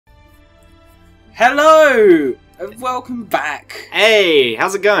Hello! And welcome back. Hey,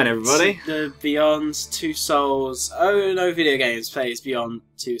 how's it going, everybody? To the Beyond Two Souls. Oh, no video games plays Beyond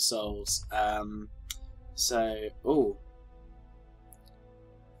Two Souls. Let's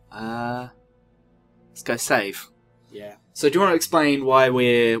go save. Yeah. So, do you want to explain why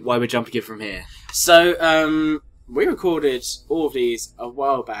we're jumping in from here? So, we recorded all of these a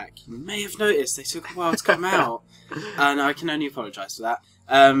while back. You may have noticed they took a while to come out, and I can only apologise for that.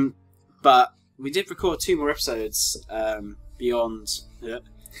 But we did record 2 more episodes beyond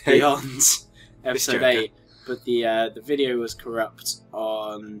episode 8, but the video was corrupt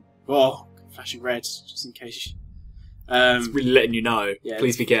on flashing red just in case. It's really letting you know. Yeah,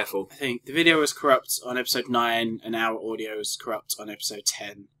 please be careful. I think the video was corrupt on episode 9, and our audio was corrupt on episode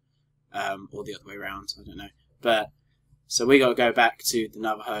 10, or the other way around. I don't know. But so we got to go back to the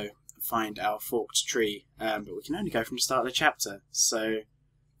Navajo and find our forked tree, but we can only go from the start of the chapter. So.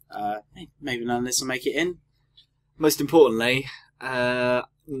 Maybe none of this will make it in. Most importantly,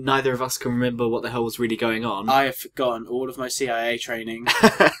 neither of us can remember what the hell was really going on. I have forgotten all of my CIA training.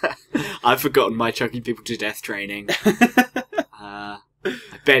 I've forgotten my chucking people to death training. I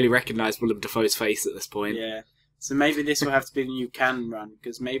barely recognise Willem Dafoe's face at this point. Yeah. So maybe this will have to be the new canon run,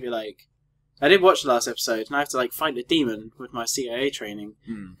 because maybe, I did watch the last episode, and I have to, fight a demon with my CIA training.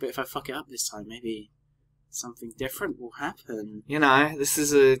 But if I fuck it up this time, maybe something different will happen. You know, this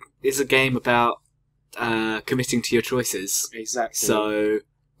is a game about committing to your choices. Exactly. So,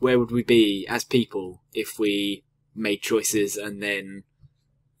 where would we be as people if we made choices and then,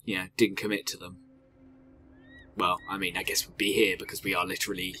 didn't commit to them? Well, I mean, I guess we'd be here because we are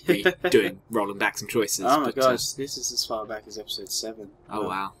literally rolling back some choices. Oh my gosh, this is as far back as episode 7. Oh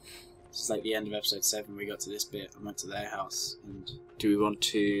wow. This is the end of episode 7. We got to this bit and went to their house. And do we want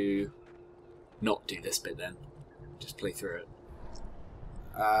to not do this bit then? Just play through it.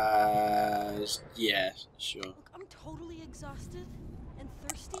 Yeah, sure. Look, I'm totally exhausted and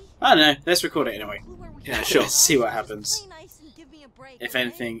thirsty. I don't know. Let's record it anyway. Yeah, sure. Let's see what happens. Play nice and give me a break, If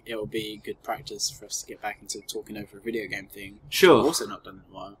anything, it will be good practice for us to get back into talking over a video game thing. Sure. I've also not done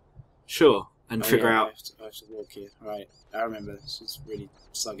in a while. Sure. And figure out. I have to walk here. Right. I remember. This is really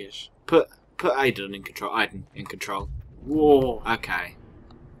sluggish. Put Aiden in control. Aiden in control. Whoa. Okay.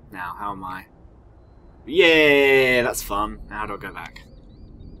 Now, how am I? Yeah, that's fun. Now how do I go back?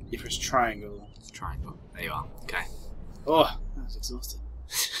 You press triangle. It's triangle. There you are. Okay. Oh, that was exhausting.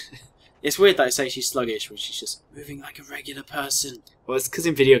 It's weird that I say she's sluggish when she's just moving like a regular person. Well, it's because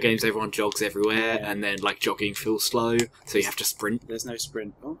in video games everyone jogs everywhere, Yeah. and then jogging feels slow, so you have to sprint. There's no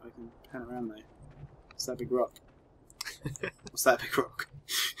sprint. Oh, I can pan around though. What's that big rock? What's that big rock?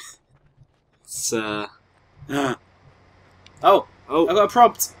 It's Oh, oh, I got a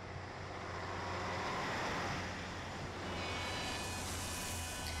prompt.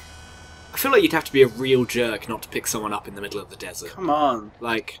 I feel like you'd have to be a real jerk not to pick someone up in the middle of the desert. Come on.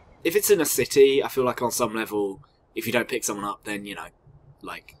 If it's in a city, I feel like on some level, if you don't pick someone up, then,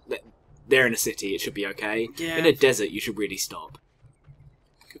 they're in a city, it should be okay. Yeah. In a desert, you should really stop.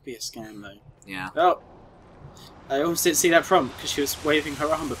 Could be a scam though. Yeah. Oh, I almost didn't see that prompt because she was waving her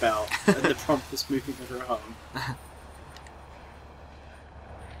arm about, and the prompt was moving with her arm.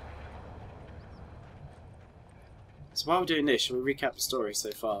 So while we're doing this, shall we recap the story so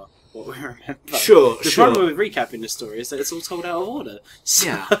far? What we remember? Sure, The sure. problem with recapping the story is that it's all told out of order. So...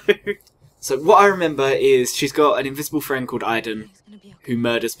 Yeah. So what I remember is she's got an invisible friend called Aiden who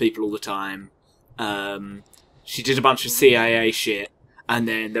murders people all the time. She did a bunch of CIA shit, and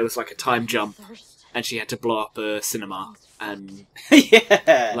then there was a time jump, and she had to blow up a cinema and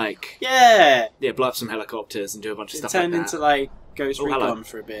yeah, yeah, blow up some helicopters and do a bunch of it stuff turned like that. into Ghost Oh, hello. Recon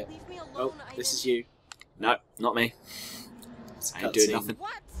for a bit. Leave me alone, Oh, this is you. No, not me. It's a I ain't doing cutscene. nothing.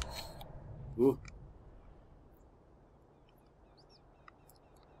 What? Ooh.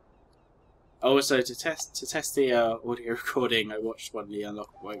 Also, to test the audio recording, I watched one of the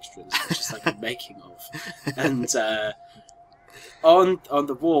unlockable extras, which is a making of, and on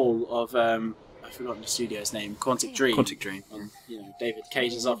the wall of I've forgotten the studio's name, Quantic Dream. Quantic Dream. On David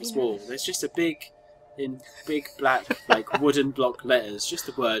Cage's office wall. There's just in big black wooden block letters, just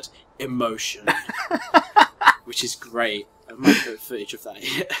the word emotion, which is great. I might put footage of that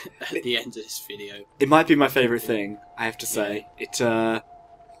at the end of this video. It might be my favourite thing, I have to say.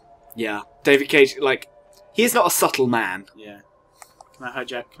 Yeah, David Cage, he is not a subtle man. Yeah. Can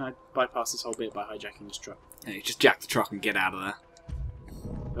I bypass this whole bit by hijacking this truck? Yeah, you just jack the truck and get out of there.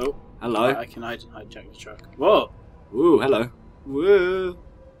 Oh. Hello. I can hijack the truck. Whoa! Ooh, hello. Whoa.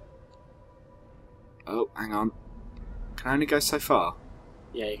 Oh, hang on. Can I only go so far?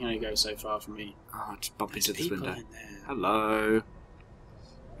 Yeah, you can only go so far from me. Oh, I just bump into this People window. in there. Hello.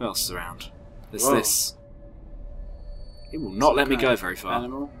 Who else is around? There's Whoa. this. It will not let me go very far.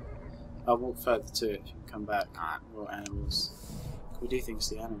 Animal? I'll walk further to it if you can come back. Alright. Or animals. Can we do things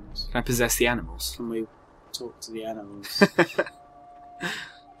to the animals? Can I possess the animals? Can we talk to the animals?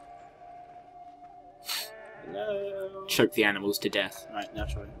 Hello? Choke the animals to death. Right, now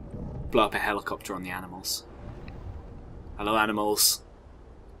try. Blow up a helicopter on the animals. Hello, animals.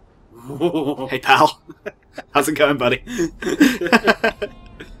 Hey, pal. How's it going, buddy?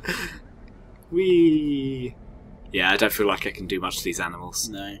 Whee! Yeah, I don't feel like I can do much to these animals.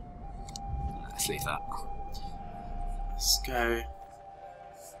 No. Let's leave that. Let's go.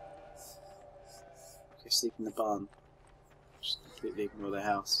 Go sleep in the barn. Just completely ignore their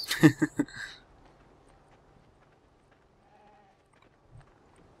house.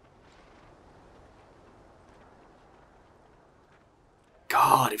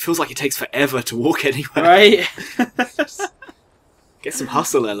 God, it feels like it takes forever to walk anywhere. Right? Get some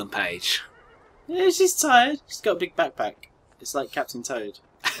hustle, Ellen Page. Yeah, she's tired. She's got a big backpack. It's like Captain Toad.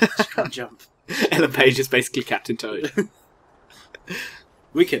 She can't jump. Ellen Page is basically Captain Toad.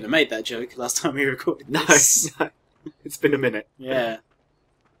 We couldn't have made that joke last time we recorded No, this. no. It's been a minute. Yeah.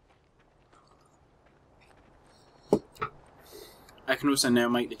 I can also now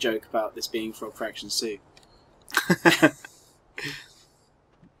make the joke about this being Frog Fractions too.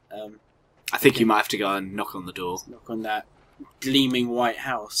 I think you might have to go and knock on the door. Knock on that gleaming white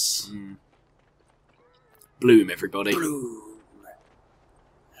house. Mm. Bloom, everybody. Bloom.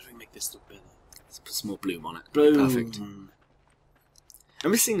 How do we make this look better? Let's put some more bloom on it. Bloom. Perfect.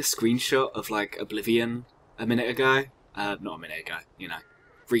 Remember seeing a screenshot of like Oblivion a minute ago? Not a minute ago, you know,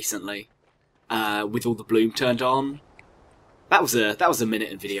 recently, with all the bloom turned on. That was a minute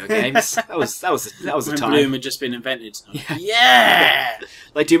in video games. that was a When time. Bloom had just been invented. Yeah. Yeah!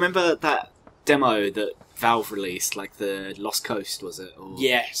 Like, do you remember that demo that Valve released, like the Lost Coast, was it? Or...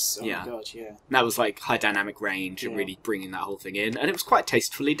 Yes. Oh Yeah. my god, yeah. That was like high dynamic range and Yeah. really bringing that whole thing in, and it was quite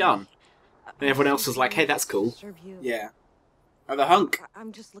tastefully done. And everyone else was like, "Hey, that's cool." Serve you. Yeah. Oh, the hunk.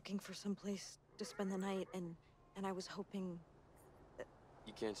 I'm just looking for some place to spend the night, and I was hoping.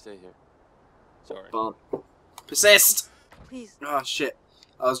 You can't stay here. Sorry. But Persist! Please. Oh shit.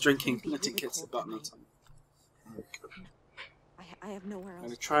 I was drinking. It'd be I didn't really get to the cold button on tonight. time. I have nowhere else. I'm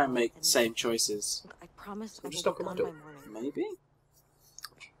going to to try go, and make the and same choices. I promise I will Just be knock on gone my by door. morning. Maybe?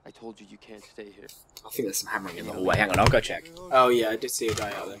 I told you you can't stay here. I think there's some hammering in the hallway. Hang on, I'll go check. Oh yeah, I did see a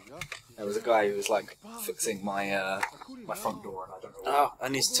guy out there. There was a guy who was like fixing my my front door, and I don't know. Oh, I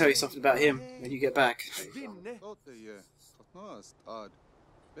need to tell you something about him when you get back.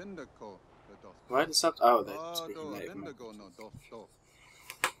 Why the sub? Oh, they're speaking native.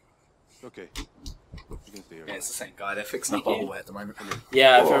 Okay. You can stay here. Yeah, it's the same guy. They're fixing up a hallway at the moment.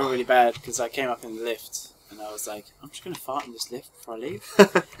 Yeah, I felt really bad because I came up in the lift and I was like, I'm just going to fart in this lift before I leave.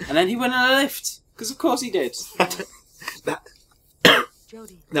 And then he went in the lift because of course he did.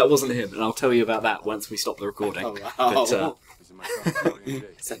 Jody. That wasn't him, and I'll tell you about that once we stop the recording. Oh wow. But, This is my car.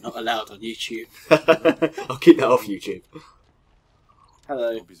 Is that not allowed on YouTube? I'll keep that off YouTube.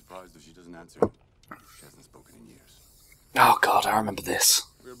 Hello. Don't be surprised if she doesn't answer. She hasn't spoken in years. Oh God, I remember this.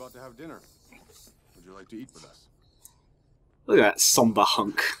 We're about to have dinner. Would you like to eat with us? Look at that somber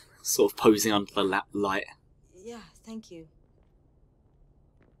hunk, sort of posing under the light. Yeah, thank you.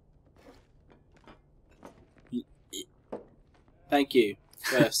 Thank you.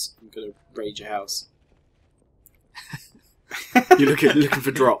 First, I'm going to raid your house. You're looking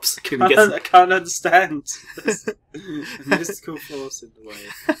for drops. Can we get I can't understand. There's a mystical force in the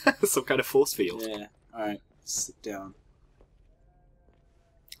way. some kind of force field? Yeah. Alright, sit down.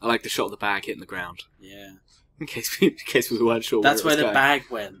 I like the shot of the bag hitting the ground. Yeah. In case we weren't sure. That's where where it was the going. bag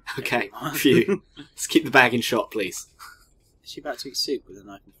went. Okay, everyone. phew. Let's keep the bag in shot, please. Is she about to eat soup with a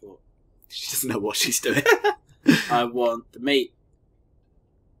knife and fork? She doesn't know what she's doing. I want the meat.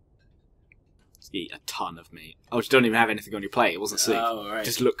 Eat a ton of meat. Oh, you don't even have anything on your plate. It wasn't soup. Oh, right. It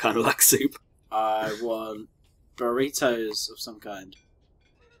just looked kind of like soup. I want burritos of some kind.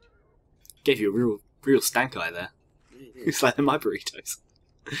 Gave you a real stank eye there. It's like my burritos.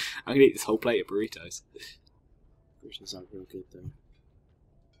 I'm gonna eat this whole plate of burritos. Burritos are real good though.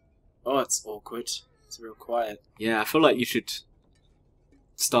 Oh, it's awkward. It's real quiet. Yeah, I feel like you should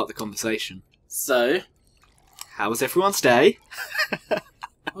start the conversation. So, How was everyone's day?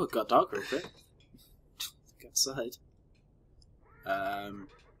 oh, it got dark real quick. Go outside.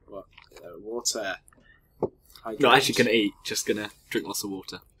 What? Water. Not actually gonna eat, just gonna drink lots of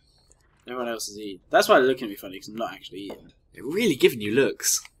water. Everyone else is eating. That's why they're looking at me funny, because I'm not actually eating. They're really giving you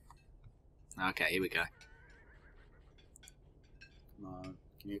looks. Okay, here we go. Come on,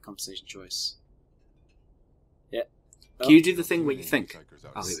 give me a conversation choice. Yeah. Can you do the thing where you think?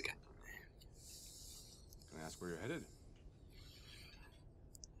 Oh, here we go. ask where you're headed?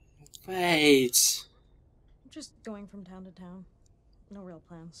 Wait. I'm just going from town to town. No real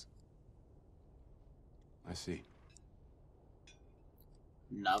plans. I see.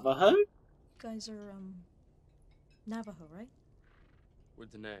 Navajo? You guys are, Navajo, right? We're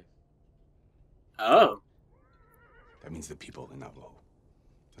Danae. Oh. That means the people in Navajo.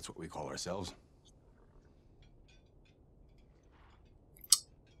 That's what we call ourselves.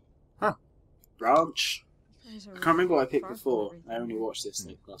 Huh. Ranch. You guys are I can't remember what I picked far from before. everything. I only watched this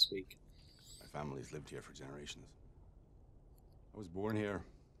like last week. My family's lived here for generations. I was born here.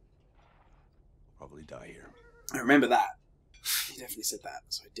 Probably die here. I remember that. He definitely said that,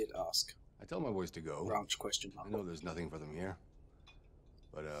 so I did ask. I tell my boys to go. Ranch question mark. I know there's nothing for them here.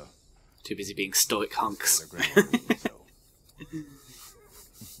 But, Too busy being stoic hunks. their grandmother would, so.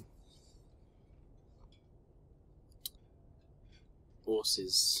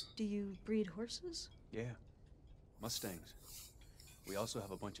 Horses. Do you breed horses? Yeah. Mustangs. We also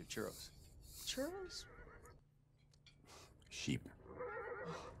have a bunch of churros. Churros? Sheep.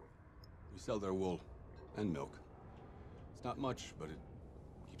 We sell their wool and milk. It's not much, but it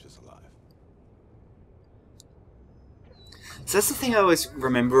keeps us alive. So that's the thing I always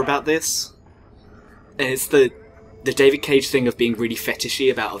remember about this. And it's the David Cage thing of being really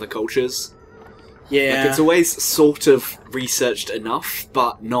fetishy about other cultures. Yeah. Like, it's always sort of researched enough,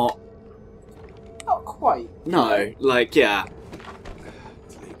 but not... Not quite. No, like, yeah.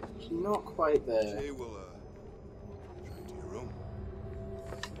 It's late. Not quite there. Today we'll, try to your room.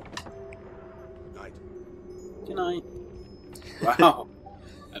 Good night. Good night. Wow.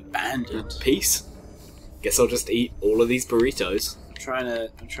 Abandoned. Peace. Guess I'll just eat all of these burritos. I'm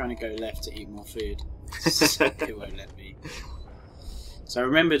trying to go left to eat more food. It won't let me. So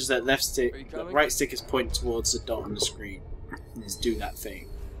remember just that left stick, Are you the coming? right stick is pointing towards the dot on the screen. Let's do that thing.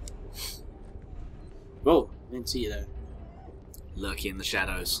 Whoa, didn't see you there. Lurky in the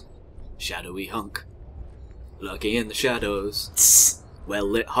shadows. Shadowy hunk. Lurky in the shadows. Tss. Well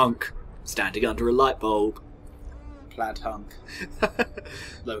lit hunk. Standing under a light bulb. Plaid hunk.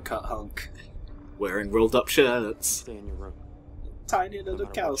 Low cut hunk. Wearing rolled up shirts. Stay in your room. Tiny No little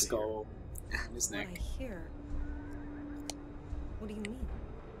matter cow what you skull in his What neck. I hear. What do you mean?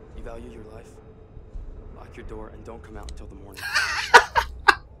 You value your life? Lock your door and don't come out until the morning.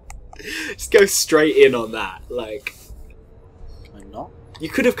 Just go straight in on that. Like, Can I not? you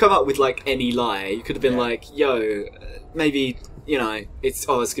could have come up with like any lie. You could have been Yeah. like, "Yo, maybe it's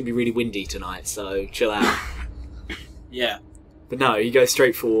gonna be really windy tonight, so chill out." Yeah. But no, you go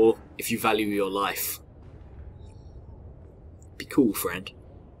straight for if you value your life. Be cool, friend.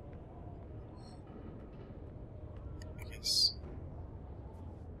 I guess.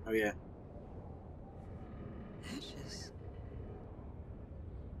 Oh yeah. Ashes.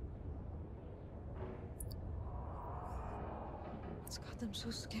 What's got them so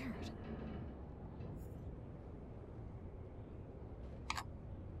scared?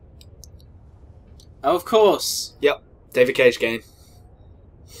 Oh, of course. Yep, David Cage game.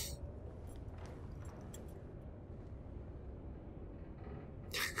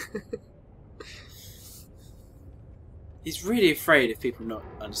 He's really afraid of people not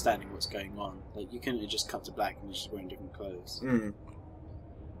understanding what's going on. Like, you couldn't just cut to black and he's just wearing different clothes.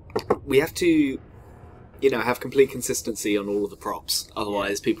 We have to, have complete consistency on all of the props.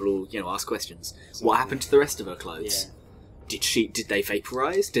 Otherwise, people will, ask questions. Exactly. What happened to the rest of her clothes? Yeah. Did they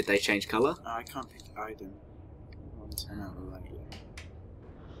vaporize? Did they change colour? Oh, I can't pick Iden. I want to turn out the light yet.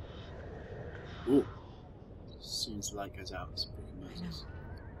 Ooh. As soon as the light goes out, it's freaking noises.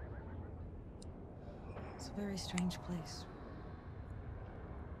 It's a very strange place.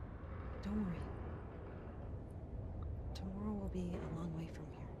 Don't worry. Tomorrow will be a long way from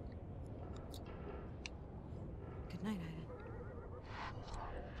here. Good night, Iden.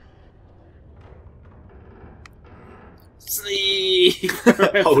 Sleep!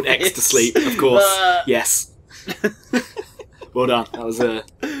 Hold X to sleep, of course. Yes. Well done. That was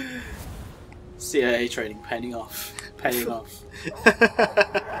CIA training paying off. Paying off.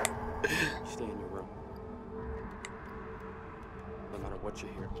 Stay in your room. No matter what you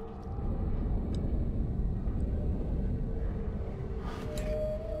hear.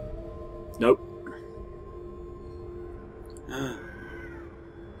 Nope.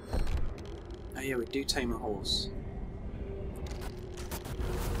 Oh yeah, we do tame a horse.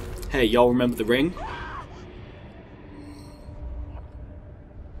 Hey, y'all remember the ring?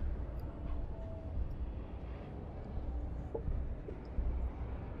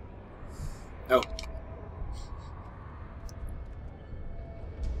 Oh.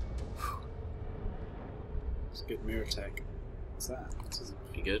 It's a good mirror tech. What's that? This is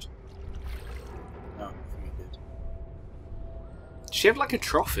Pretty good. oh, I think I did. Does she have like a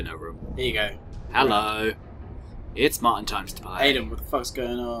trough in her room? Here you go. Hello. It's Martin times to play. Aiden, what the fuck's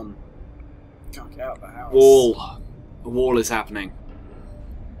going on? Can't get out of the house. Wall. A wall is happening.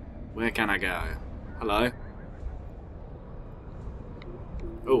 Where can I go? Hello?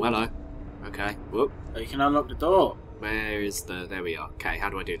 Oh, hello. Okay. Whoop. Oh, you can unlock the door. Where is the... There we are. Okay, how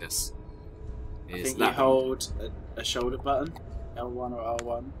do I do this? I think you hold a shoulder button. L1 or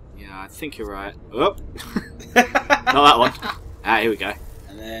R1. Yeah, I think you're right. Oh! Not that one. Ah, here we go.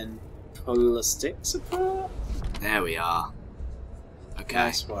 And then pull the sticks apart. There we are. Okay.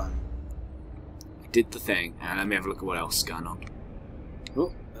 Nice one. Did the thing. And let me have a look at what else is going on.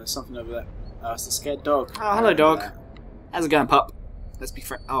 Oh, there's something over there. Oh, it's the scared dog. Oh, hello, dog. How's it going, pup? Let's be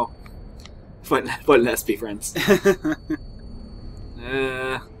friends. Oh. Won't let's be friends.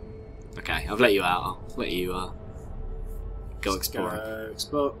 Okay, I've let you out. I'll let you go exploring. Go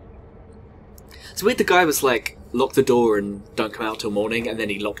explore. It's weird the guy was like, lock the door and don't come out till morning, and then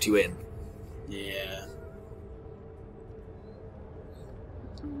he locked you in. Yeah.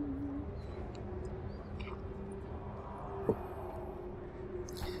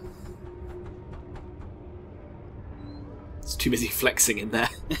 It's too busy flexing in there.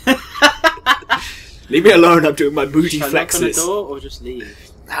 Leave me alone, I'm doing my moody Should I knock on the flexes. door or just leave?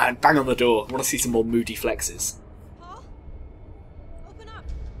 Nah, bang on the door. I want to see some more moody flexes. Paul? Open up!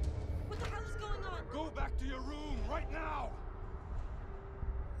 What the hell is going on? Go back to your room right now!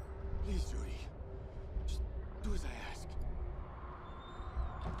 Please, Judy. Just do as I ask.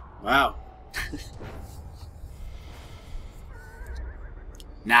 Wow.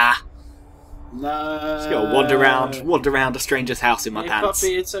 Nah. No. Just gotta wander around a stranger's house in my Hey, pants.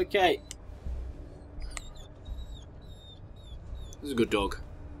 puppy, it's okay. This is a good dog.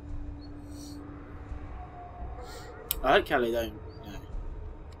 I like Callie though.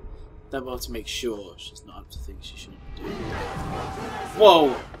 Don't bother to make sure she's not up to things she shouldn't be doing.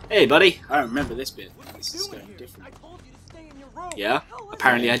 Whoa! Hey, buddy. I don't remember this bit. This is going different. I told you to stay in your room. Yeah?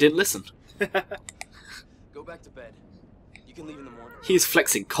 Apparently I didn't listen. Go back to bed. You can leave in the morning. He's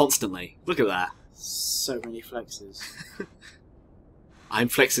flexing constantly. Look at that. So many flexes. I'm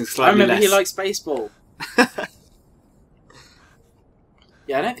flexing I slightly remember less. he likes baseball.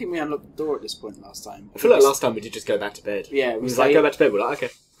 Yeah, I don't think we unlocked the door at this point last time. I feel like last time we did just go back to bed. Yeah, It was like, go back to bed. We're like,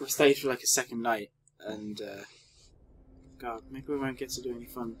 okay. we stayed for like a second night, and God, maybe we won't get to do any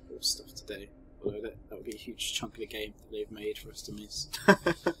fun stuff today. Although that would be a huge chunk of the game that they've made for us to miss.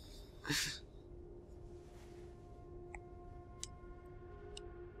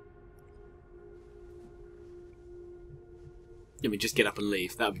 Yeah, we just get up and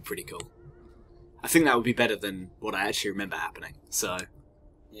leave. That would be pretty cool. I think that would be better than what I actually remember happening. So,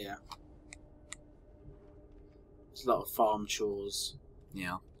 Yeah. There's a lot of farm chores.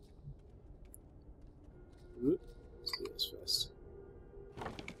 yeah. Let's do this first.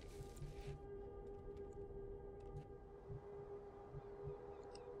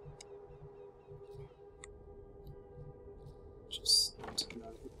 Just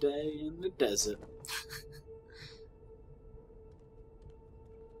another day in the desert.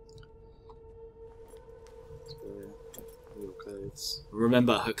 Let's wear real clothes.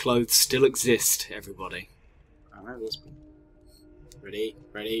 Remember, her clothes still exist, everybody. I remember this one. Ready?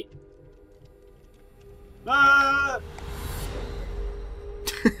 Ready? Ah!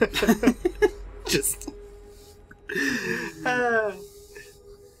 Just.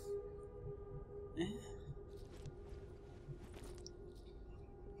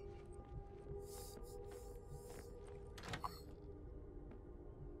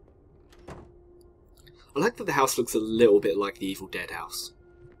 I like that the house looks a little bit like the Evil Dead house.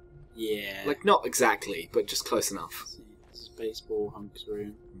 Yeah. Like, not exactly, but just close enough. This is baseball Hunk's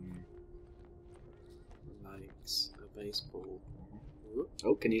room. Likes a baseball. Whoop,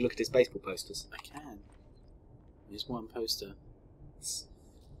 Oh, can you look at his baseball posters? I can. There's one poster.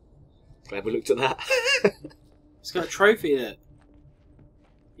 Glad we looked at that. It's got a trophy there.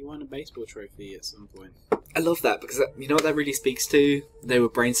 He won a baseball trophy at some point. I love that because you know what that really speaks to? They were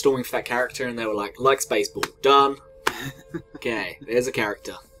brainstorming for that character and they were like, likes baseball. Done. Okay, there's a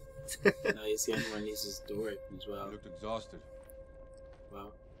character. No, he's the only one who leaves his door open as You well. looked exhausted.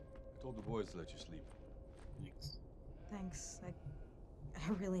 Well, I told the boys to let you sleep. thanks. Thanks.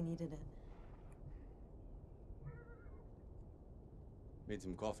 I really needed it. Made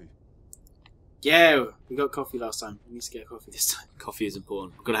some coffee. Yeah, we got coffee last time. We need to get coffee this time. Coffee is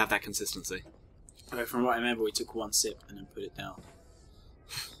important. We've got to have that consistency. Okay, from what I remember, we took one sip and then put it down.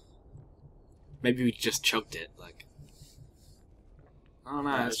 Maybe we just chugged it, like. Oh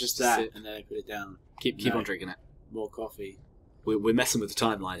no, No, it's it's just a that, sip. and then I put it down. Keep No. on drinking it. More coffee. We're messing with the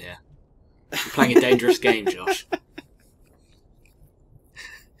timeline here. We're playing a dangerous game, Josh.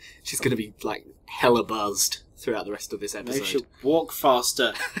 She's going to be, like, hella buzzed throughout the rest of this episode. Maybe she'll walk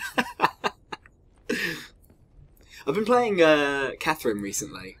faster. I've been playing Catherine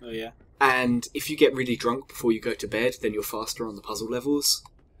recently. Oh, yeah? And if you get really drunk before you go to bed, then you're faster on the puzzle levels.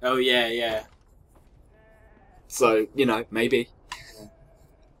 Oh, yeah, yeah. So, you know, maybe. Yeah.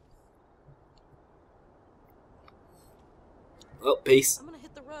 Well, peace. I'm gonna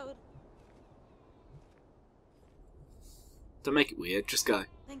hit the road. Don't make it weird, just go.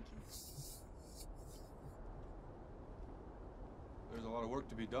 Thank you. There's a lot of work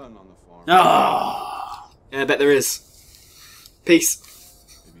to be done on the farm. Oh! Yeah, I bet there is. Peace.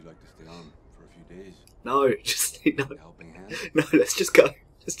 Maybe you'd like to stay on for a few days. No, just no. A helping hand. No, let's just go.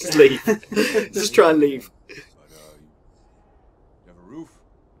 Let's just leave. Let's just try and leave. But you have a roof,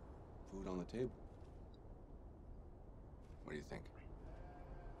 food on the table. What do you think?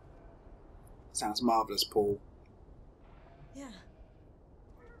 Sounds marvellous, Paul. Yeah.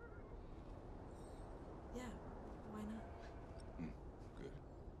 Yeah. Why not? Good.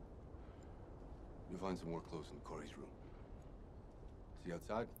 You'll find some more clothes in Corey's room. See you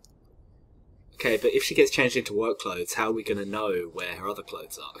outside? Okay, but if she gets changed into work clothes, how are we going to know where her other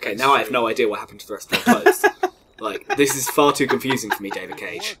clothes are? Okay, now I have no idea what happened to the rest of her clothes. Like, this is far too confusing for me, David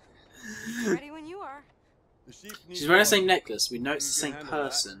Cage. Ready when you are. She's wearing the same necklace. We know it's the same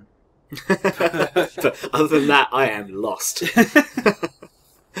person. But other than that, I am lost.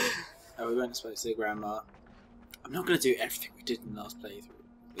 Oh, we weren't supposed to see Grandma. I'm not going to do everything we did in the last playthrough.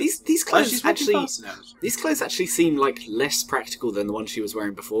 These Oh, clothes she's walking actually, faster now. these clothes actually seem like less practical than the ones she was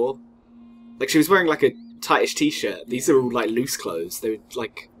wearing before. Like she was wearing like a tightish t-shirt. These are all like loose clothes. They would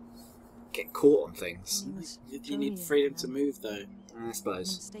like get caught on things. You need freedom to move, though. I I'm gonna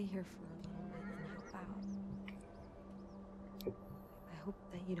suppose. stay here for a little bit and help out. I hope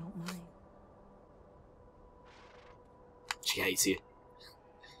that you don't mind. She hates you.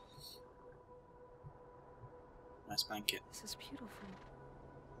 Nice blanket. This is beautiful.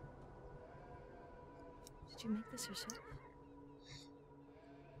 Did you make this yourself?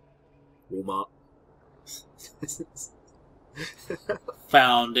 Walmart.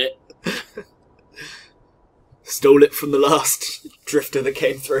 Found it. Stole it from the last drifter that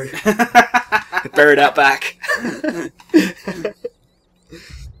came through. Buried out back.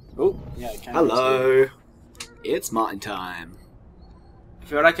 Oh, yeah, it can. Hello. It's Martin time. I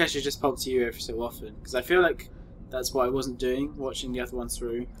feel like I should just pop to you every so often, because I feel like that's what I wasn't doing, watching the other ones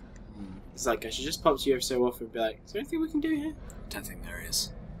through. It's like, I should just pop to you every so often and be like, is there anything we can do here? Don't think there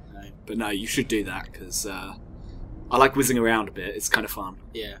is. No. But no, you should do that, because I like whizzing around a bit. It's kind of fun.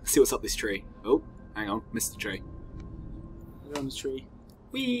 Yeah. See what's up this tree. Oh, hang on. Missed the tree. We're on the tree.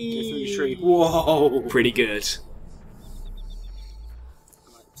 Whee! Go through the tree. Whoa! Pretty good. It's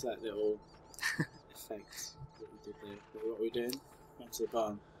that little effect that we did there. What are we doing? Back to the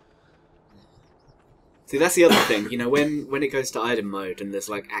barn. See, that's the other thing. You know, when it goes to item mode and there's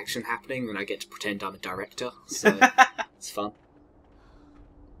like action happening, then I get to pretend I'm a director. So it's fun.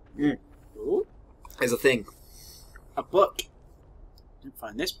 Ooh, There's a thing. a book. Didn't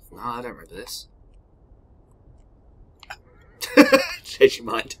find this before. No, I don't remember this. Change your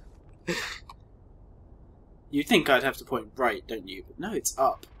mind. You think I'd have to point right, don't you? But no, it's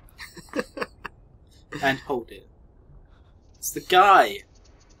up. And hold it. It's the guy.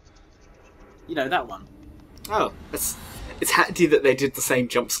 You know, that one. Oh, it's handy that they did the same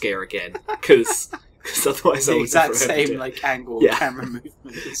jump scare again, because otherwise I The would exact have remembered same it. like angle, Yeah. camera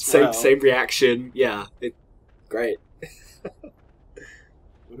movement as Same well. same reaction. Yeah, great. What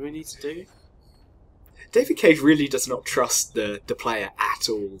do we need to do? David Cage really does not trust the player at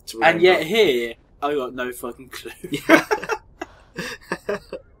all. To remember. And yet here, I got no fucking clue. Yeah.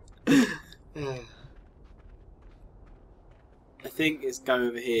 I think it's go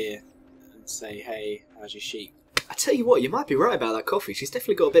over here and say, hey, how's your sheep? I tell you what, you might be right about that coffee. She's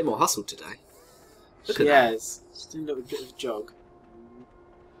definitely got a bit more hustle today. Look She at that. has. She's doing a little bit of a jog.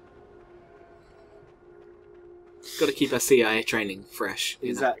 Got to keep her CIA training fresh. you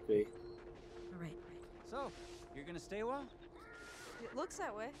know. Exactly. All right. So, you're gonna stay a while? It looks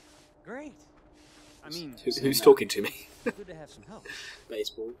that way. Great. I mean, Who's talking to me? good to have some help.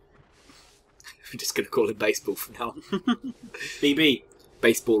 Baseball. I'm just going to call him baseball from now on. BB.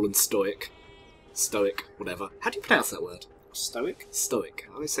 Baseball and stoic. Stoic, whatever. How do you pronounce that word? Stoic? Stoic.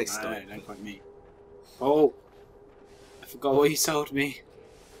 I always say No, stoic. don't quite me. Oh! I forgot what you told me.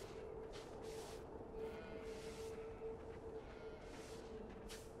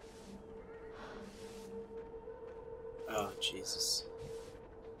 Oh, Jesus.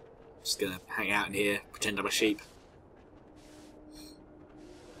 Just going to hang out in here, pretend I'm a sheep.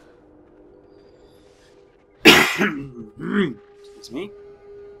 Excuse me.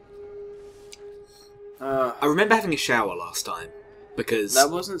 I remember having a shower last time because That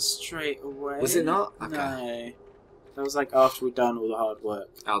wasn't straight away. Was it not? Okay. No. That was like after we'd done all the hard work,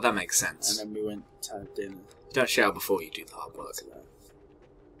 oh, that makes and sense. then we went to have dinner. You don't shower before you do the hard work. So that-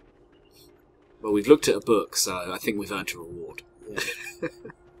 Well, we've looked at a book, so I think we've earned a reward. Yeah.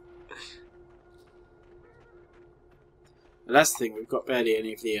 But that's the thing, we've got barely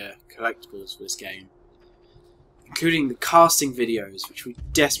any of the collectibles for this game. Including the casting videos, which we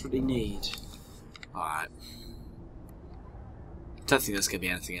desperately need. Alright. Don't think there's going to be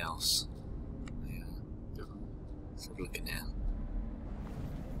anything else. Yeah. Let's have a look in here.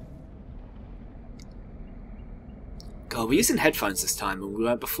 God, we're using headphones this time than we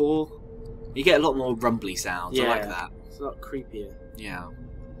were before. You get a lot more rumbly sounds. I like that. It's a lot creepier. Yeah.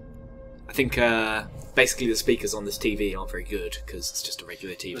 I think basically the speakers on this TV aren't very good because it's just a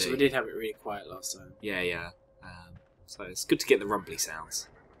regular TV. So we did have it really quiet last time. Yeah, yeah. So it's good to get the rumbly sounds.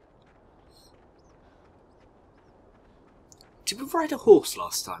 Did we ride a horse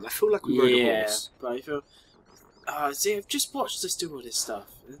last time? I feel like we rode a horse. But I feel... see, I've just watched us do all this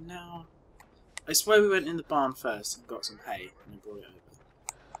stuff, and now... I swear we went in the barn first and got some hay, and then brought it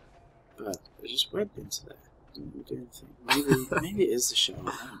over. But I just went into there. Didn't really do anything. Maybe it is the show, I don't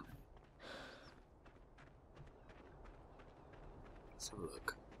know. Let's have a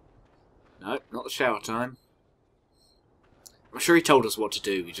look. No, not the shower time. I'm sure he told us what to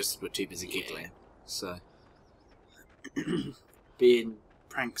do, we just were too busy giggling. So... Being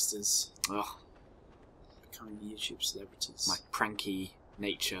pranksters. Ugh, Becoming YouTube celebrities. my pranky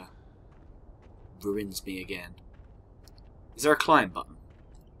nature ruins me again. Is there a climb button?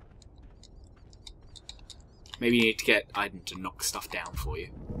 Maybe you need to get Aiden to knock stuff down for you.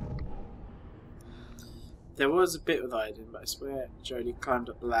 There was a bit with Aiden, but I swear Jodie climbed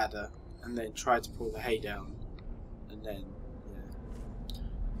up the ladder and then tried to pull the hay down. And then, yeah.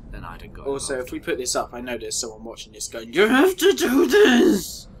 Then Aiden got Also, involved. if we put this up, I know there's someone watching this going, "You have to do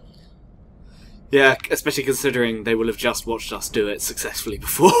this!" Yeah, especially considering they will have just watched us do it successfully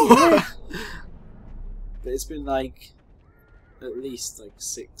before. Yeah. But it's been like, at least like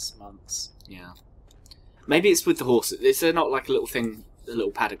 6 months. Yeah. Maybe it's with the horses. Is there not like a little thing, a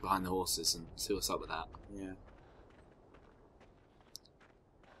little paddock behind the horses, and see what's up with that? Yeah.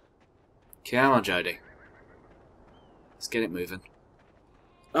 Come on, Jodie. Let's get it moving.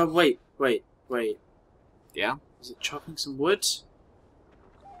 Oh, wait. Yeah? Is it chopping some wood?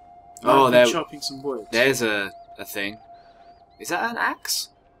 Oh, they're there. chopping some wood. There's a thing. Is that an axe?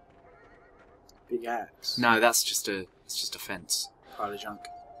 Big axe. No, it's just a fence. Pile of junk.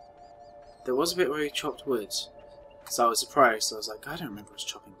 There was a bit where he chopped wood. So I was surprised. I was like, I don't remember us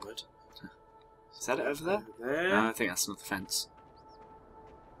chopping wood. Is that it over there? Over there. No, I think that's not the fence.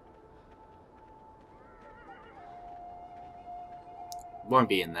 Won't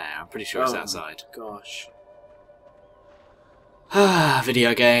be in there. I'm pretty sure it's Oh, outside. Gosh. Ah,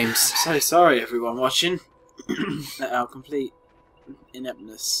 video games. So sorry, everyone watching. At our complete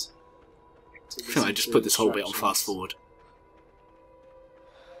ineptness. to I listen just to put this whole bit on instructions. fast forward.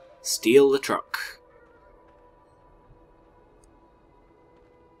 Steal the truck.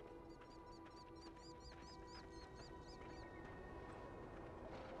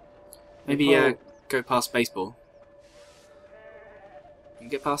 Maybe Oh. go past baseball. You can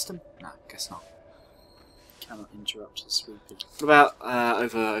get past him? No, guess not. Cannot interrupt the sweeping. What about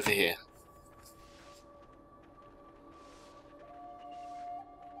over here?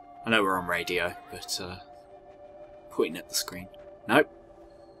 I know we're on radio, but pointing at the screen. Nope.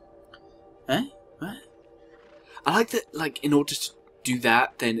 Eh? What? I like that. Like, in order to do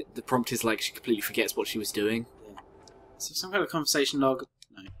that, then the prompt is like she completely forgets what she was doing. Is there some kind of conversation log?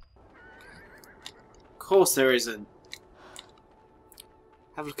 No. Of course there isn't.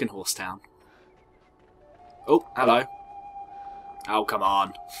 Have a look in Horsetown. Oh, hello. Oh, come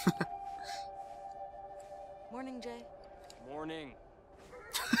on. Morning, Jay. Morning.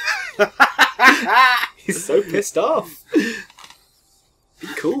 He's so pissed off. Be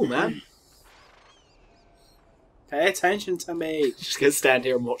cool, man. Pay attention to me. Just gonna stand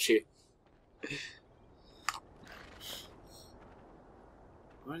here and watch you.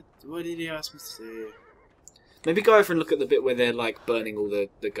 What did he ask me to do? Maybe go over and look at the bit where they're like burning all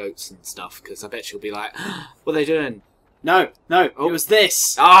the goats and stuff, because I bet she'll be like, what are they doing? No, Oh. it was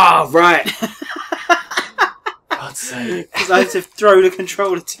this. Ah, right. God's sake. Because I had to throw the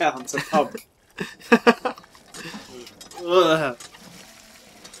controller down to pump. Ugh.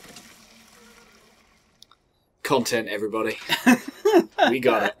 Content, everybody. We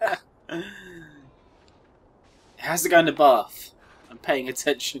got it. It has to go in the bath. I'm paying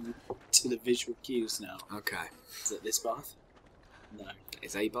attention to the visual cues now. Okay. Is it this bath? No.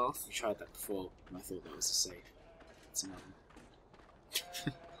 Is a bath? We tried that before, and I thought that was a safe. It's another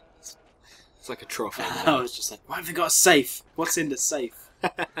one. It's like a trough. I was just like, why have they got a safe? What's in the safe?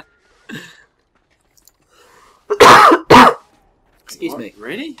 Excuse What? me.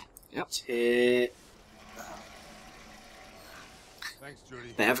 Really? Yep. Thanks,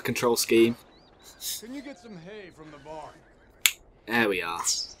 Judy. They have a control scheme. Can you get some hay from the barn? There we are.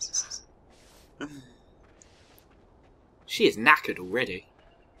 She is knackered already.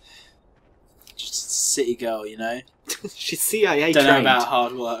 Just a city girl, you know? She's CIA Don't know trained. about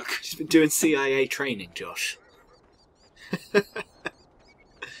hard work. She's been doing CIA training, Josh.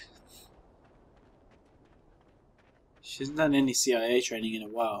 She hasn't done any CIA training in a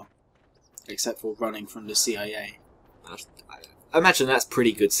while. Except for running from the CIA. I imagine that's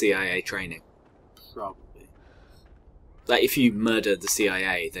pretty good CIA training. Probably. Like, if you murder the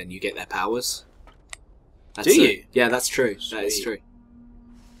CIA, then you get their powers. That's Do you? Yeah, that's true. That is Sweet.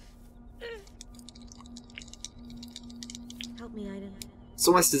 true. Help me, Aiden. It's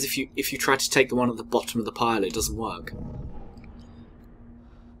almost as if you try to take the one at the bottom of the pile, it doesn't work.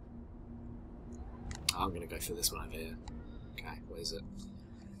 I'm going to go for this one over here. Okay, what is it?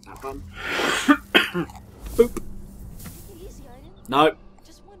 That one? Boop. Take it easy, Aiden. No,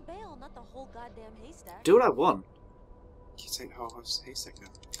 Just one bale, not the whole goddamn haystack. do what I want. You take the whole haystack now.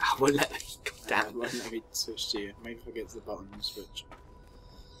 I won't let me. God damn it. Won't let me switch to you. Maybe if I get to the bottom and switch.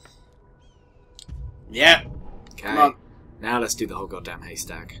 Yeah! Okay, Come on. now let's do the whole goddamn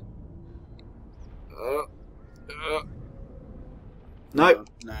haystack. No, No.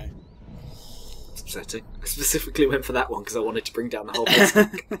 it's upsetting. I specifically went for that one because I wanted to bring down the whole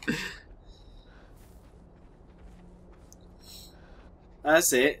haystack.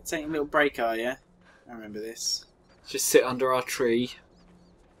 That's it. Taking a little break, are you? I remember this. Just sit under our tree.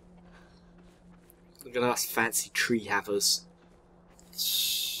 Look at us fancy tree havers.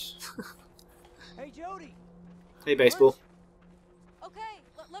 Hey, Jody. Hey, baseball. Okay,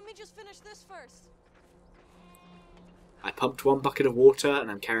 let me just finish this first. I pumped 1 bucket of water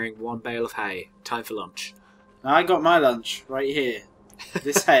and I'm carrying 1 bale of hay. Time for lunch. I got my lunch right here.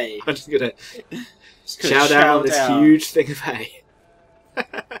 This hay. I'm just gonna Just gonna shout out this out. huge thing of hay.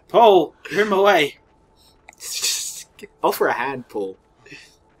 Paul, you're in my way. Just offer a hand, Paul.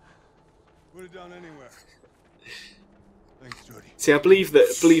 Put it down anywhere. Thanks, Judy. See, I believe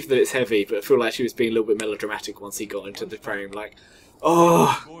that it's heavy, but I feel like she was being a little bit melodramatic once he got into the frame. Like,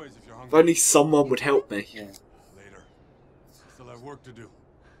 oh, Boys, if you're if hungry, only someone would help me. Yeah. later. Still have work to do.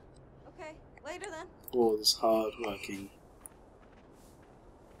 Okay, later then. Paul's hard working.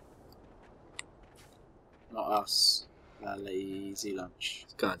 Not us. Our lazy lunch.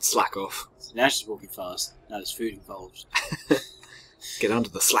 Go and slack off. So now she's walking fast. Now there's food involved. Get under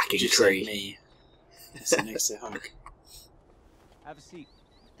the slacking Just tree. like me. Sit next to Hunk. Have a seat.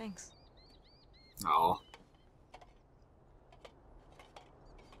 Thanks. Aw.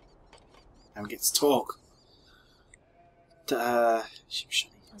 And we get to talk. Shimshani.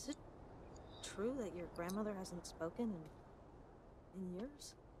 Is it true that your grandmother hasn't spoken in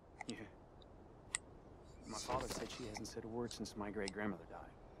years? Yeah. My father said she hasn't said a word since my great-grandmother died.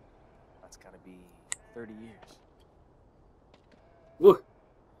 That's gotta be 30 years. Woo.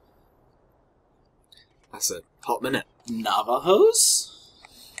 That's a hot minute. Navajos?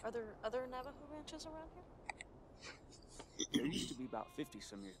 Are there other Navajo ranches around here? There used to be about 50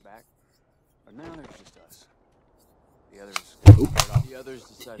 some years back, but now there's just us. The others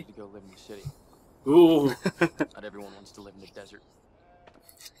decided to go live in the city. Ooh. Not everyone wants to live in the desert.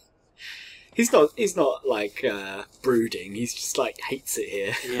 He's not like brooding. He's just like hates it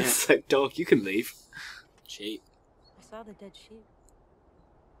here. Yeah. It's like, dog, you can leave. Cheap. I saw the dead sheep.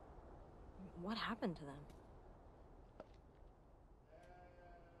 What happened to them?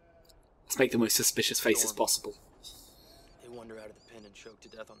 Let's make the most suspicious faces Storm. possible. They wander out of the pen and choke to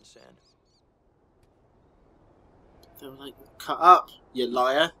death on the sand. They were like, cut up, you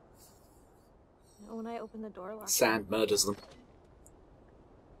liar. When I opened the door last Sand night, murders them.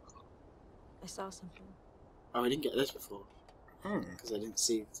 I saw something. Oh, I didn't get this before. Hmm. Because I didn't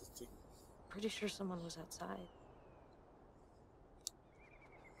see the thing. Pretty sure someone was outside.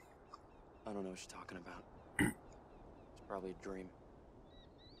 I don't know what you're talking about. It's probably a dream.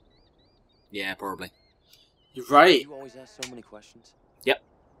 Yeah, probably. You're right. You always ask so many questions.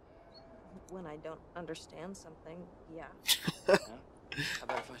 When I don't understand something, yeah. Huh? How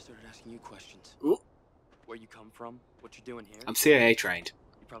about if I started asking you questions? Ooh. Where you come from? What you're doing here? I'm CIA trained.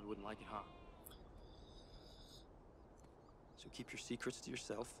 You probably wouldn't like it, huh? So keep your secrets to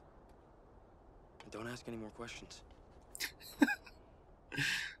yourself. And don't ask any more questions.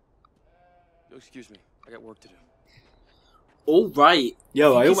 Excuse me, I got work to do. All right.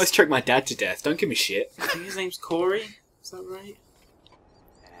 Yo, I he's- almost choked my dad to death. Don't give me shit. I think his name's Corey. Is that right?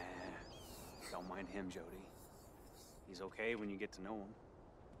 Don't mind him, Jody. He's okay when you get to know him.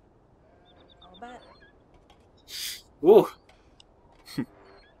 I'll bet. Whoa.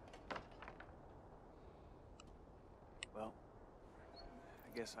 Well,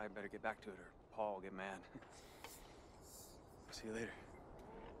 I guess I better get back to it or Paul will get mad. See you later.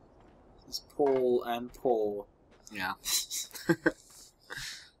 It's Paul and Paul. Yeah.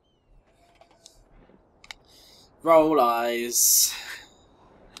 Roll eyes.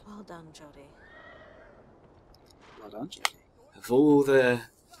 Well done, Jody. Well done, Jody. Of all the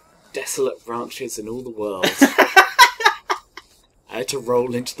desolate ranches in all the world, I had to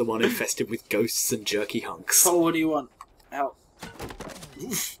roll into the one infested with ghosts and jerky hunks. Paul, what do you want? Out.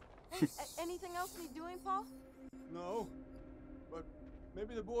 Hey, anything else need doing, Paul? No, but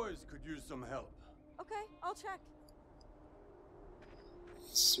maybe the boys could use some help. Okay, I'll check.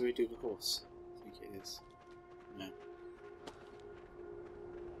 Should we do the horse? I think it is. No.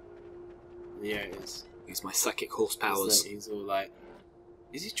 Yeah, it is. Use my psychic horse powers. He's all like...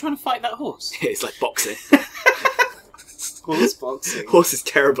 Is he trying to fight that horse? It's like boxing. Horse boxing. Horse is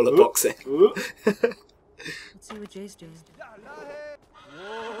terrible at boxing. Ooh. Let's see what Jay's doing.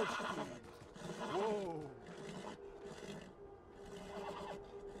 Whoa.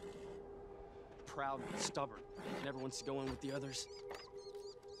 Proud and stubborn. Never wants to go in with the others.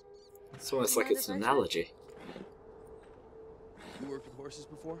 It's almost like it's an analogy. You worked with horses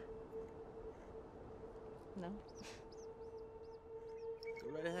before? No. Go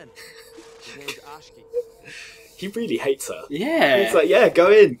right ahead. His name's Ashki. He really hates her. Yeah. He's like, yeah,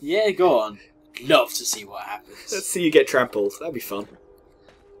 go in. Yeah, go on. Love to see what happens. Let's see you get trampled. That'd be fun.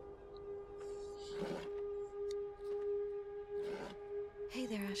 Hey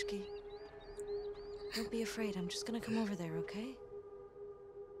there, Ashki. Don't be afraid. I'm just gonna come over there, okay?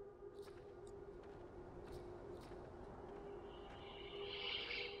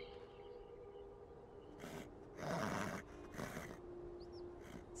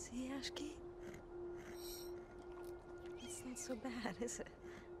 See, Ashki? It's not so bad, is it?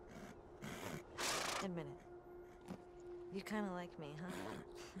 Admit it. You kind of like me, huh?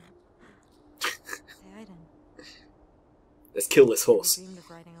 Say I didn't. Let's kill this horse. You dreamed of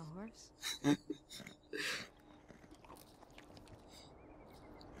riding a horse?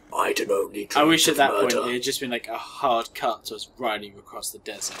 I don't only I wish at that point murder. it had just been like a hard cut to us riding across the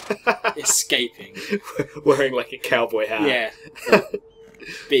desert, escaping. Wearing like a cowboy hat. Yeah.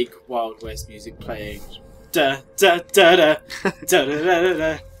 Big Wild West music playing. Da da da da da da da da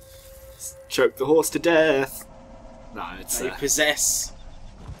da. Choke the horse to death. No, it's They possess.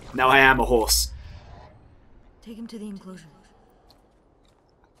 now I am a horse. Take him to the enclosure.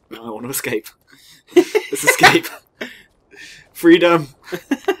 Now I want to escape. Let's escape. Freedom.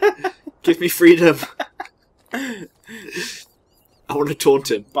 Give me freedom. I want to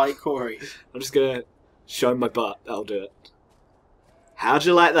taunt him. By Corey. I'm just gonna show him my butt. That'll do it. How'd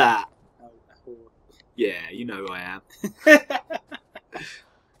you like that? Yeah, you know who I am.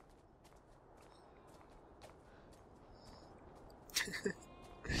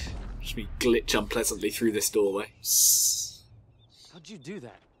 Just me glitch unpleasantly through this doorway. How'd you do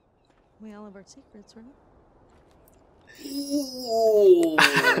that? We all have our secrets, right? Ooh.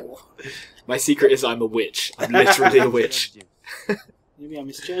 My secret is I'm a witch. I'm literally a witch. Judged you. Maybe I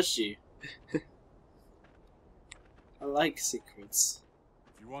misjudged you. I like secrets.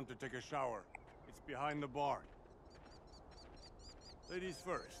 If you want to take a shower, it's behind the barn. Ladies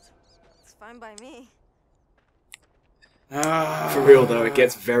first. It's fine by me. For real though, it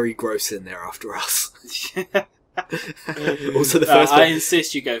gets very gross in there after us. Also, the first I one,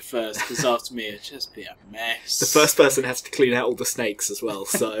 insist you go first, because after me it'd just be a mess. the first person has to clean out all the snakes as well.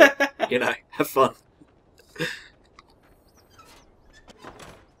 So you know, have fun.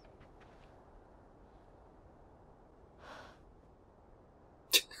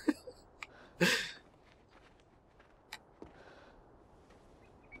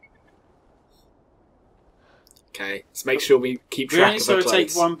 Okay, let's make sure we keep We track only of saw her her take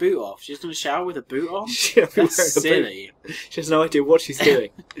clothes. one boot off. She's going to shower with a boot on? She'll be That's wearing a boot. silly. She has no idea what she's doing.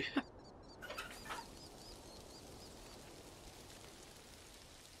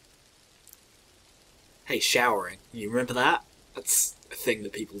 Hey, showering. You remember that? That's a thing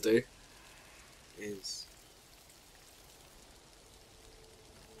that people do. Is.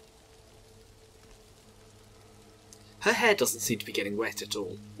 Her hair doesn't seem to be getting wet at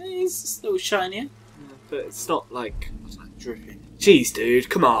all. It's a little shinier. But it's not like... Dripping. Jeez, dude,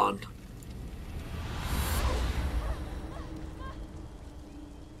 come on.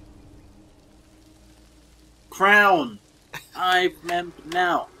 Crown! I remember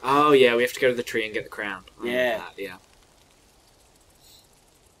now. Oh yeah, we have to go to the tree and get the crown. I remember Yeah. that, yeah.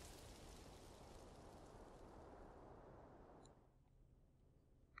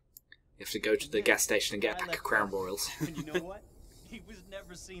 You have to go to the gas station and get a pack of Crown Royals. And you know what? He was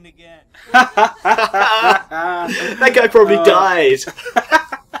never seen again. That guy probably died.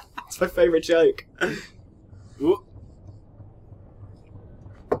 That's my favourite joke. Ooh.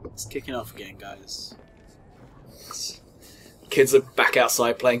 It's kicking off again, guys. Kids are back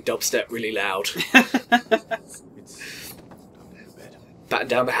outside playing dubstep really loud. It's time to go to bed. Batten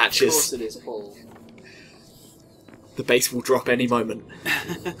down the Of course hatches. it is, Paul. The bass will drop any moment.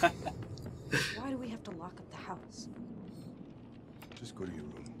 Why do we have to lock up the house? Just go to your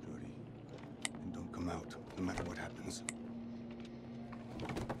room, Jody. And don't come out, no matter what happens. You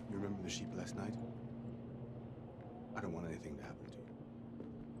remember the sheep last night? I don't want anything to happen to you.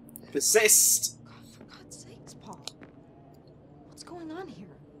 Persist! God, for God's sakes, Paul. What's going on here?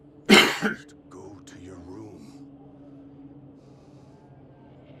 Just go to your room.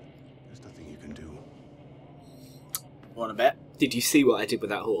 There's nothing you can do. Want to bet? Did you see what I did with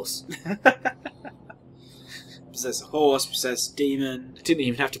that horse? Possess a horse, possess a demon. I didn't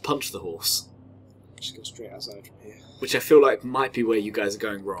even have to punch the horse. Just go straight outside from here. Which I feel like might be where you guys are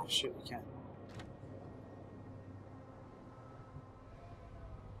going wrong. Shit, we can.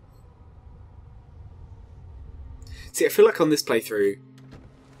 See, I feel like on this playthrough,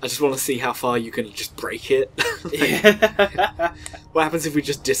 I just want to see how far you can just break it. Yeah. What happens if we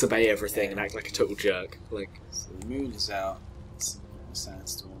just disobey everything and act like a total jerk? Like, So the moon is out. It's a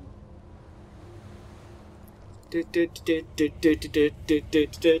sandstorm.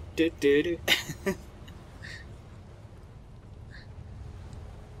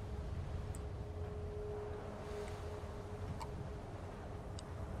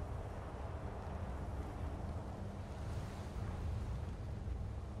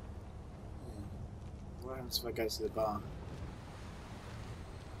 What happens if I go to the barn?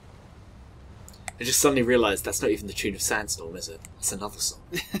 I just suddenly realised that's not even the tune of Sandstorm, is it? It's another song.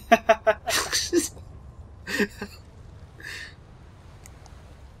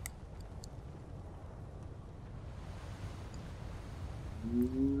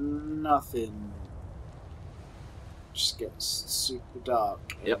 Nothing. Just gets super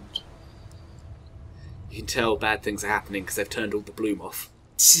dark. Yep. You can tell bad things are happening because they've turned all the bloom off.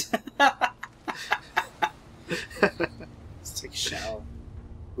 Let's take a shower.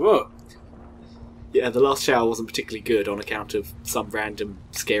 Whoa! Yeah, the last shower wasn't particularly good on account of some random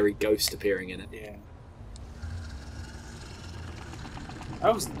scary ghost appearing in it. Yeah. I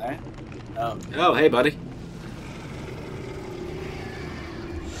wasn't there. Oh. Oh, hey, buddy.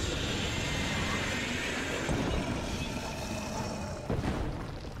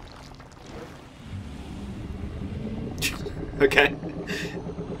 Okay.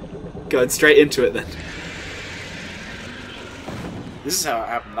 Going straight into it then. This is how it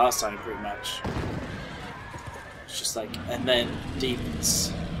happened last time, pretty much. It's just like, and then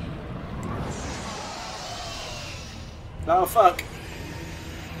demons. Oh fuck!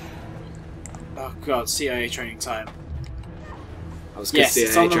 Oh god, CIA training time. I was Yes,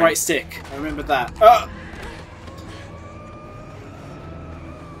 it's on the right stick. I remember that. Ah!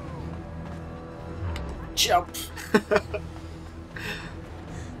 Jump!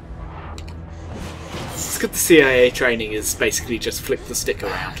 It's good the CIA training is basically just flick the stick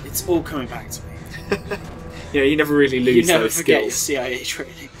around. It's all coming back to me. Yeah, you never really lose You never those forget your skills. CIA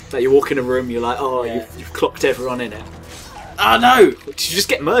training. Like you walk in a room, you're like, oh, Yeah. you've clocked everyone in it. Oh no! Did you just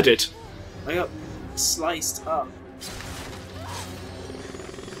get murdered? I got sliced up.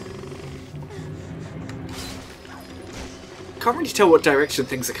 Can't really tell what direction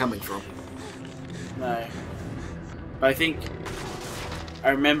things are coming from. No. But I think I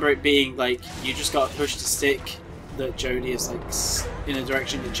remember it being like you just got to push the stick that Jodie is like in a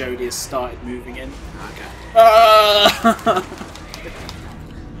direction that Jodie has started moving in. Okay. Ah!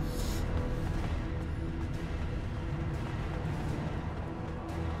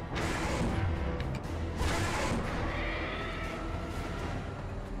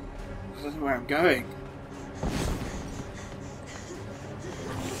 I don't know where I'm going.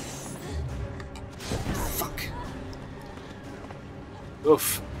 Fuck.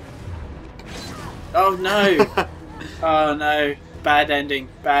 Oof. Oh no! Oh no. Bad ending.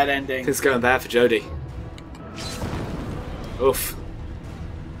 Bad ending. Things going bad for Jodie. Oof.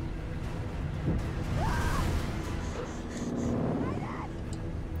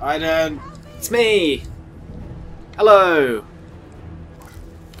 Aiden! It's me! Hello!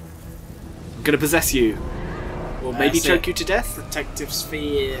 I'm gonna possess you. Or maybe That's choke it. you to death? Protective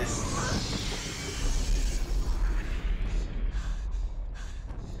sphere.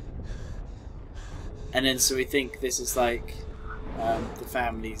 And then so we think this is like the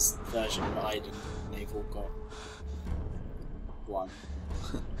family's version of Aiden, and they've all got one.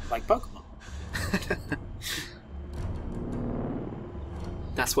 Like Pokemon.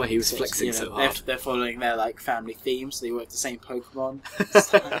 That's why he was So, flexing you know, so hard. They're following their like family theme, so they work the same Pokemon.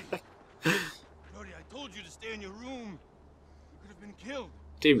 It's like- Jody, I told you to stay in your room. You could have been killed.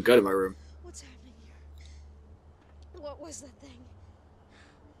 Didn't even go to my room. What's happening here? What was that thing?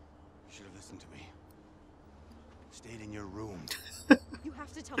 You should have listened to me. Stayed in your room. You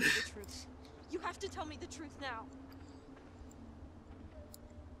have to tell me the truth. You have to tell me the truth now.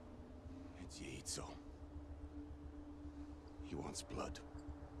 It's Yaitso. He wants blood.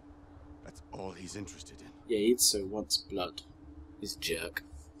 That's all he's interested in. Yeah, Yaitso wants blood. He's a jerk.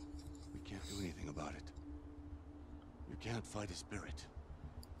 We can't do anything about it. You can't fight his spirit.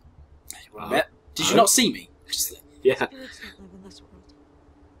 Did you not see me? Yeah. Spirits don't live in this world.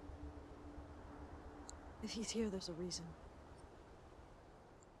 If he's here, there's a reason.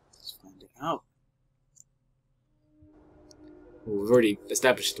 Let's find it out. Well, we've already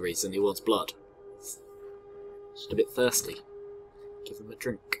established the reason. He wants blood. Just a bit thirsty. Give him a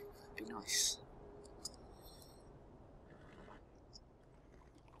drink. Be nice.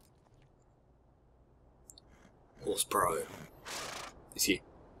 Horse Pro. It's you.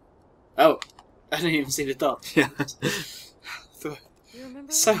 Oh, I didn't even see the dot. Yeah. You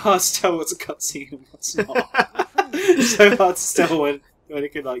remember? So hard to tell what's a cutscene and what's not. So hard to tell when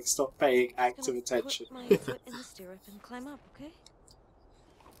it can like stop paying active attention. Put my foot in the stirrup and climb up, okay?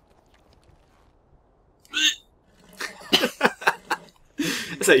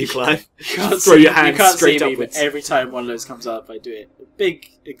 That's how you climb. You can't Throw see, your hands you can't straight see me, upwards. but every time one of those comes up, I do it. A big,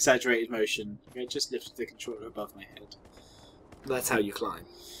 exaggerated motion. I just lift the controller above my head. That's how you climb.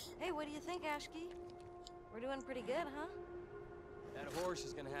 Hey, what do you think, Ashki? We're doing pretty good, huh? That horse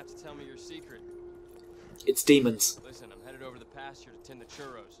is gonna have to tell me your secret. It's demons. Listen, I'm headed over the pasture to tend the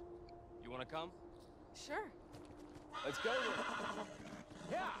churros. You wanna come? Sure. Let's go.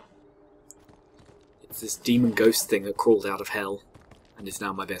 It's this demon ghost thing that crawled out of hell and is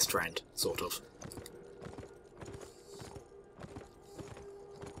now my best friend, sort of.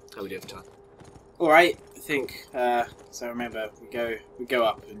 How we do for time? Alright, I think, so remember, we go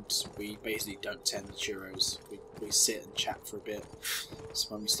up and we basically don't tend the churros. We sit and chat for a bit. So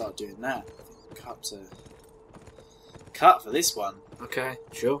when we start doing that, I think cut for this one. Okay,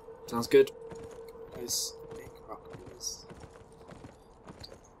 sure. Sounds good. Those big rock pillars.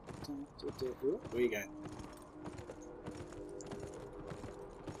 Where you going?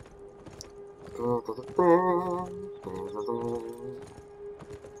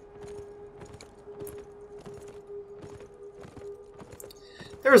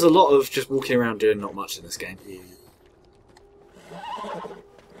 There is a lot of just walking around doing not much in this game. Yeah.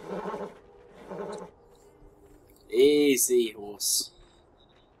 Easy, horse.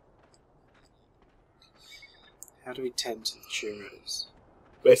 How do we tend to the churros?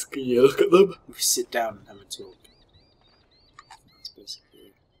 Basically, you look at them. We sit down and have a talk. That's basically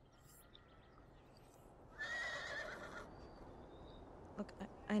it. Look,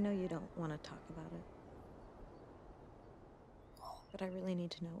 I know you don't want to talk about it. But I really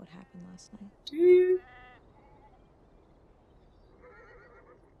need to know what happened last night. Do you?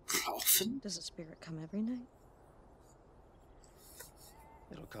 Often? Does a spirit come every night?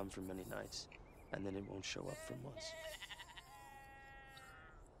 It'll come for many nights, and then it won't show up for months.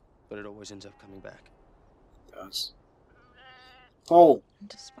 But it always ends up coming back. It does. Oh! And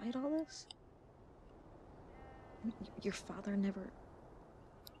despite all this, your father never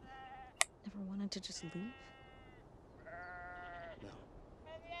wanted to just leave? No.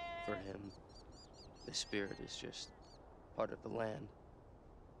 For him, the spirit is just part of the land.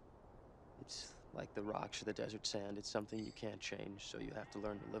 It's like the rocks or the desert sand. It's something you can't change, so you have to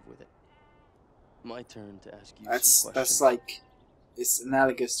learn to live with it. My turn to ask you some questions. That's like, it's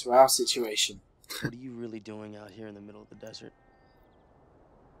analogous to our situation. What are you really doing out here in the middle of the desert?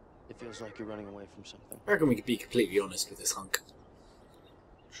 It feels like you're running away from something. I reckon we could be completely honest with this hunk.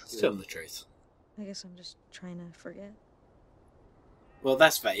 Let's tell him the truth. I guess I'm just trying to forget. Well,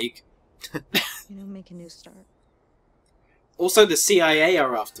 that's vague. You know, make a new start. Also, the CIA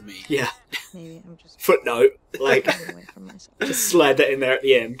are after me. Yeah. Maybe I'm just Footnote. Like, running away from myself. just slide that in there at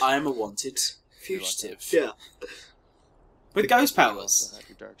the end. I am a wanted fugitive. Yeah. With ghost You powers. also have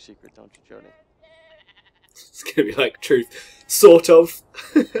your dark secret, don't you, Jody? It's gonna be like truth. Sort of.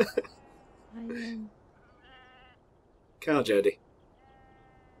 I Come on, Jody.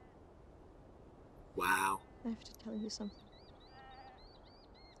 Wow. have to tell you something.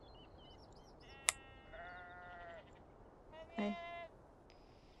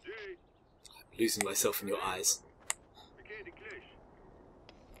 Losing myself in your eyes.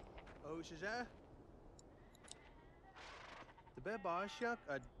 Oh, Shazah? The bed bar shuck.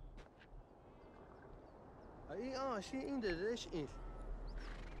 She in the dish.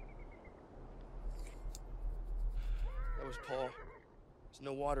 That was Paul. There's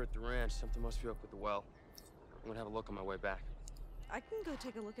no water at the ranch. Something must be up with the well. I'm gonna have a look on my way back. I can go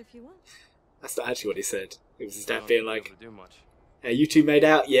take a look if you want. That's not actually what he said. It was his I dad don't being think I'll like, be able to do much. "Hey, you two made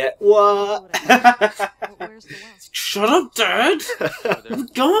out yet? What?" But where's the well? Shut up, Dad! Over there.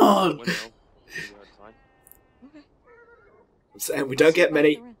 God! Window. Maybe outside. Okay. I'm saying we don't get About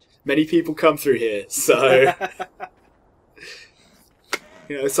the many ranch. people come through here, so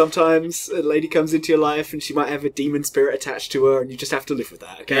you know, sometimes a lady comes into your life and she might have a demon spirit attached to her, and you just have to live with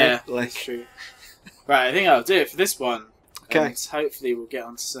that. Okay, Yeah, that's true. Right, I think I'll do it for this one. Okay. And hopefully we'll get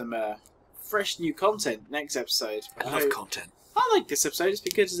on to some fresh new content next episode. I love content. I like this episode. It's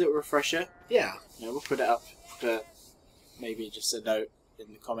because it's a little refresher. Yeah. You know, we'll put it up, but maybe just a note in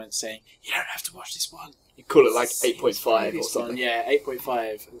the comments saying, you don't have to watch this one. You call it like See 8.5 this or previous one. something. Yeah,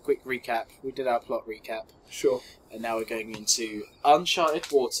 8.5. A quick recap. We did our plot recap. Sure. And now we're going into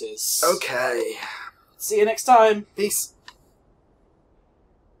uncharted waters. Okay. See you next time. Peace.